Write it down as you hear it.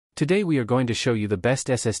Today we are going to show you the best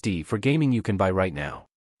SSD for gaming you can buy right now.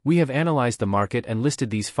 We have analyzed the market and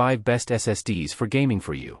listed these 5 best SSDs for gaming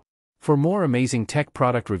for you. For more amazing tech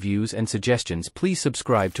product reviews and suggestions, please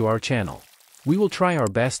subscribe to our channel. We will try our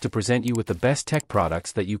best to present you with the best tech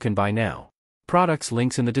products that you can buy now. Products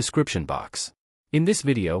links in the description box. In this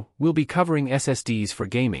video, we'll be covering SSDs for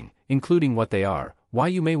gaming, including what they are, why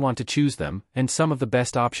you may want to choose them, and some of the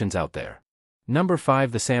best options out there. Number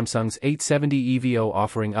 5, the Samsung's 870 EVO,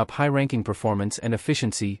 offering up high-ranking performance and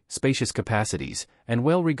efficiency, spacious capacities, and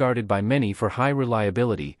well regarded by many for high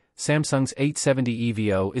reliability. Samsung's 870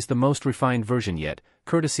 EVO is the most refined version yet,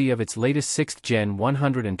 courtesy of its latest 6th Gen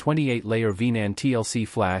 128-layer VNAND TLC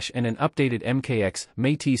flash and an updated MKX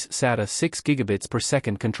Matisse SATA 6 gigabits per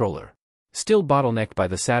second controller. Still bottlenecked by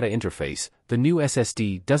the SATA interface, the new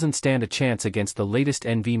SSD doesn't stand a chance against the latest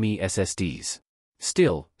NVMe SSDs.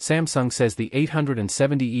 Still, Samsung says the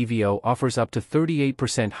 870 EVO offers up to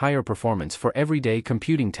 38% higher performance for everyday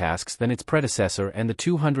computing tasks than its predecessor, and the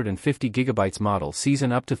 250GB model sees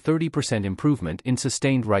an up to 30% improvement in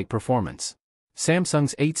sustained write performance.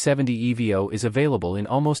 Samsung's 870 EVO is available in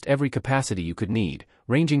almost every capacity you could need,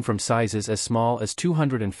 ranging from sizes as small as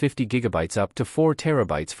 250GB up to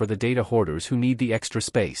 4TB for the data hoarders who need the extra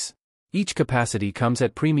space. Each capacity comes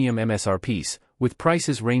at premium MSRPs, with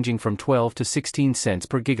prices ranging from 12 to 16 cents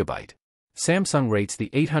per gigabyte. Samsung rates the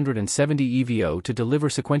 870 EVO to deliver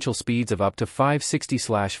sequential speeds of up to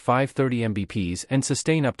 560/530 Mbps and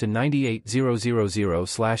sustain up to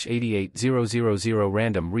 98000/88000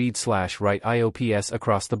 random read/write IOPS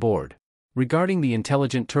across the board. Regarding the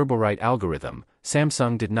intelligent TurboWrite algorithm,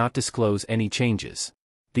 Samsung did not disclose any changes.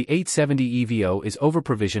 The 870 EVO is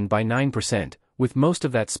overprovisioned by 9%, with most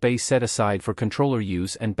of that space set aside for controller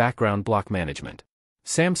use and background block management.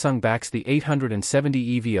 Samsung backs the 870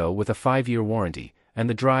 EVO with a 5-year warranty, and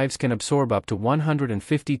the drives can absorb up to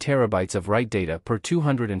 150 terabytes of write data per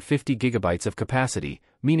 250 gigabytes of capacity,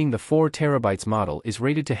 meaning the 4TB model is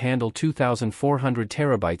rated to handle 2,400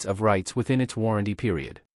 terabytes of writes within its warranty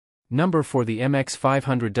period. Number 4, the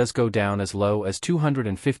MX500 does go down as low as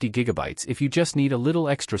 250 gigabytes if you just need a little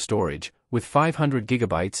extra storage, with 500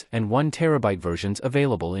 gigabytes and 1 terabyte versions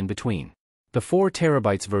available in between. The 4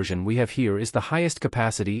 terabytes version we have here is the highest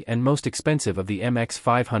capacity and most expensive of the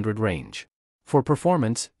MX500 range. For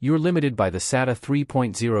performance, you're limited by the SATA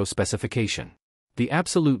 3.0 specification. The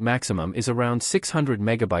absolute maximum is around 600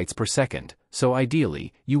 megabytes per second, so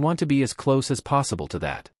ideally, you want to be as close as possible to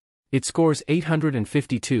that. It scores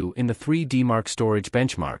 852 in the 3D Mark storage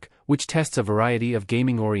benchmark, which tests a variety of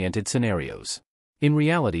gaming-oriented scenarios. In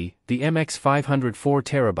reality, the MX500 4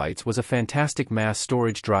 terabytes was a fantastic mass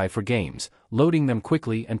storage drive for games, loading them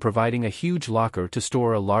quickly and providing a huge locker to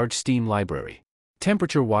store a large Steam library.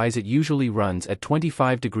 Temperature-wise, it usually runs at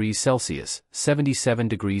 25 degrees Celsius, 77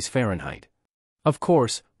 degrees Fahrenheit. Of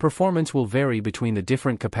course, performance will vary between the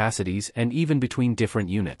different capacities and even between different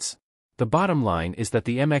units. The bottom line is that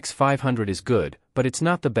the MX500 is good, but it's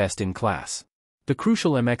not the best in class. The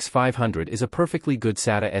crucial MX500 is a perfectly good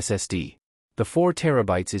SATA SSD. The 4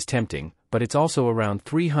 terabytes is tempting, but it's also around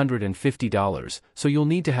 $350, so you'll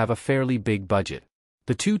need to have a fairly big budget.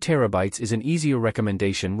 The 2 terabytes is an easier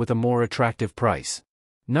recommendation with a more attractive price.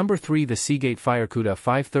 Number 3, the Seagate Firecuda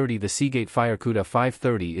 530. The Seagate Firecuda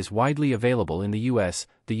 530 is widely available in the US,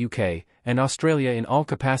 the UK, and Australia in all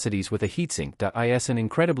capacities with a heatsink.is, an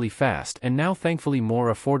incredibly fast and now thankfully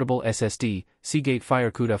more affordable SSD. Seagate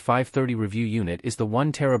Firecuda 530 review unit is the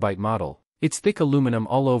 1 terabyte model. Its thick aluminum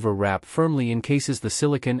all-over wrap firmly encases the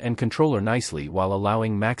silicon and controller nicely while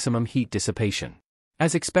allowing maximum heat dissipation.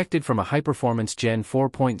 As expected from a high-performance Gen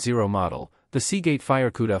 4.0 model, the Seagate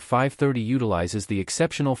Firecuda 530 utilizes the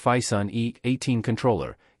exceptional Phison E18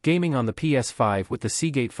 controller. Gaming on the PS5 with the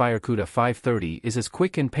Seagate Firecuda 530 is as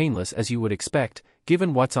quick and painless as you would expect,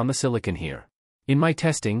 given what's on the silicon here. In my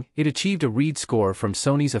testing, it achieved a read score from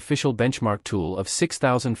Sony's official benchmark tool of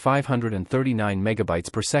 6,539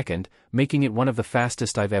 megabytes per second, making it one of the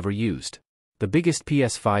fastest I've ever used. The biggest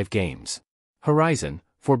PS5 games: Horizon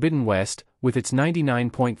Forbidden West, with its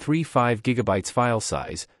 99.35 gigabytes file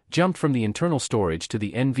size, jumped from the internal storage to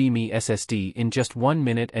the NVMe SSD in just 1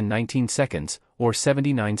 minute and 19 seconds, or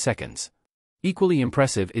 79 seconds. Equally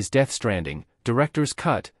impressive is Death Stranding Director's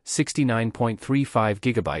Cut, 69.35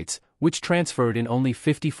 gigabytes, which transferred in only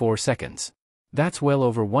 54 seconds. That's well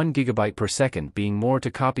over 1 gigabyte per second, being more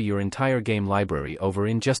to copy your entire game library over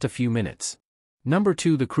in just a few minutes. Number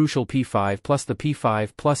 2, the crucial P5 Plus. The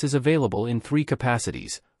P5 Plus is available in 3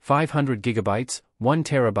 capacities: 500 gigabytes, 1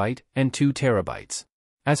 terabyte, and 2 terabytes.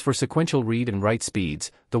 As for sequential read and write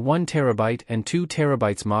speeds, the 1TB and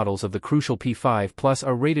 2TB models of the Crucial P5 Plus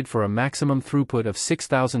are rated for a maximum throughput of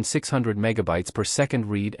 6,600 MB per second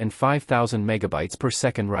read and 5,000 MB per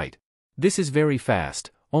second write. This is very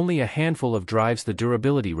fast. Only a handful of drives the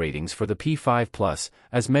durability ratings for the P5 Plus,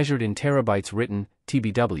 as measured in terabytes written,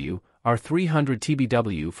 TBW, are 300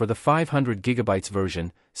 TBW for the 500 GB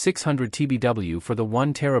version, 600 TBW for the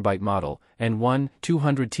 1 TB model, and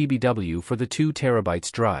 200 TBW for the 2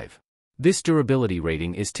 TB drive. This durability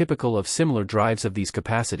rating is typical of similar drives of these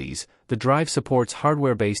capacities. The drive supports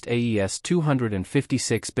hardware-based AES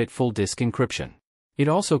 256-bit full disk encryption. It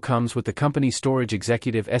also comes with the company's Storage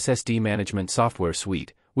Executive SSD management software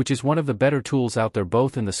suite, which is one of the better tools out there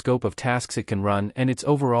both in the scope of tasks it can run and its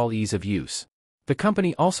overall ease of use. The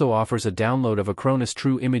company also offers a download of Acronis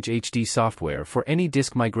True Image HD software for any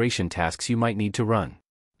disk migration tasks you might need to run.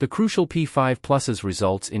 The Crucial P5 Plus's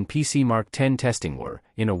results in PC Mark 10 testing were,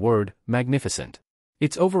 in a word, magnificent.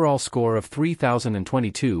 Its overall score of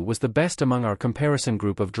 3022 was the best among our comparison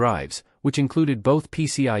group of drives, which included both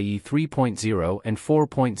PCIe 3.0 and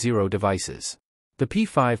 4.0 devices. The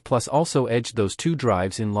P5 Plus also edged those two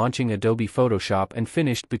drives in launching Adobe Photoshop and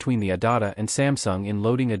finished between the Adata and Samsung in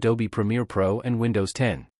loading Adobe Premiere Pro and Windows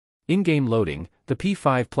 10. In-game loading, the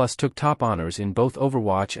P5 Plus took top honors in both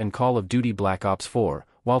Overwatch and Call of Duty Black Ops 4,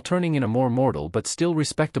 while turning in a more mortal but still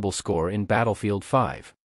respectable score in Battlefield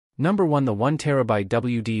 5. Number 1. The 1TB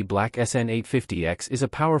WD Black SN850X is a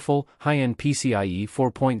powerful, high-end PCIe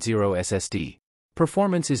 4.0 SSD.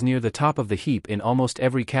 Performance is near the top of the heap in almost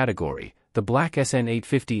every category. The Black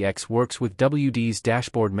SN850X works with WD's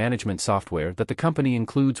dashboard management software that the company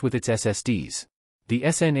includes with its SSDs. The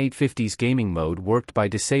SN850's gaming mode worked by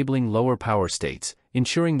disabling lower power states,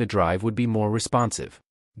 ensuring the drive would be more responsive.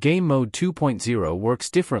 Game Mode 2.0 works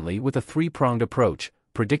differently with a three-pronged approach: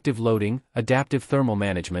 predictive loading, adaptive thermal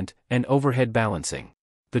management, and overhead balancing.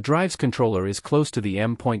 The drive's controller is close to the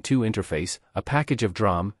M.2 interface, a package of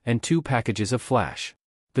DRAM, and 2 packages of flash.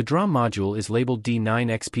 The DRAM module is labeled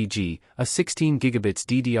D9XPG, a 16 GB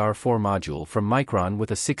DDR4 module from Micron with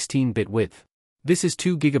a 16-bit width. This is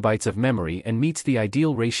 2 GB of memory and meets the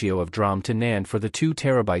ideal ratio of DRAM to NAND for the 2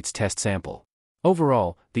 TB test sample.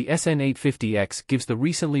 Overall, the SN850X gives the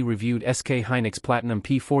recently reviewed SK Hynix Platinum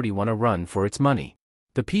P41 a run for its money.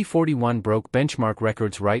 The P41 broke benchmark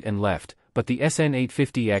records right and left, but the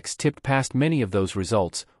SN850X tipped past many of those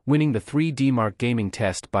results, winning the 3D Mark gaming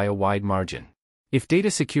test by a wide margin. If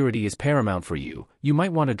data security is paramount for you, you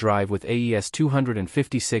might want a drive with AES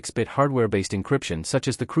 256-bit hardware-based encryption such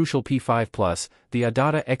as the Crucial P5 Plus, the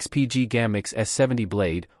Adata XPG Gamix S70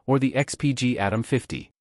 Blade, or the XPG Atom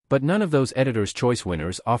 50. But none of those editor's choice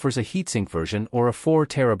winners offers a heatsink version or a 4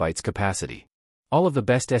 TB capacity. All of the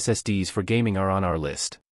best SSDs for gaming are on our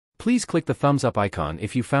list. Please click the thumbs up icon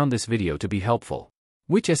if you found this video to be helpful.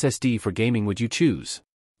 Which SSD for gaming would you choose?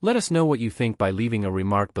 Let us know what you think by leaving a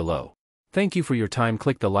remark below. Thank you for your time.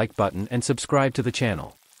 Click the like button and subscribe to the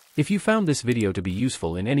channel. If you found this video to be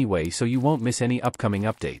useful in any way so you won't miss any upcoming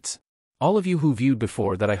updates. All of you who viewed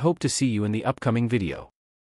before that, I hope to see you in the upcoming video.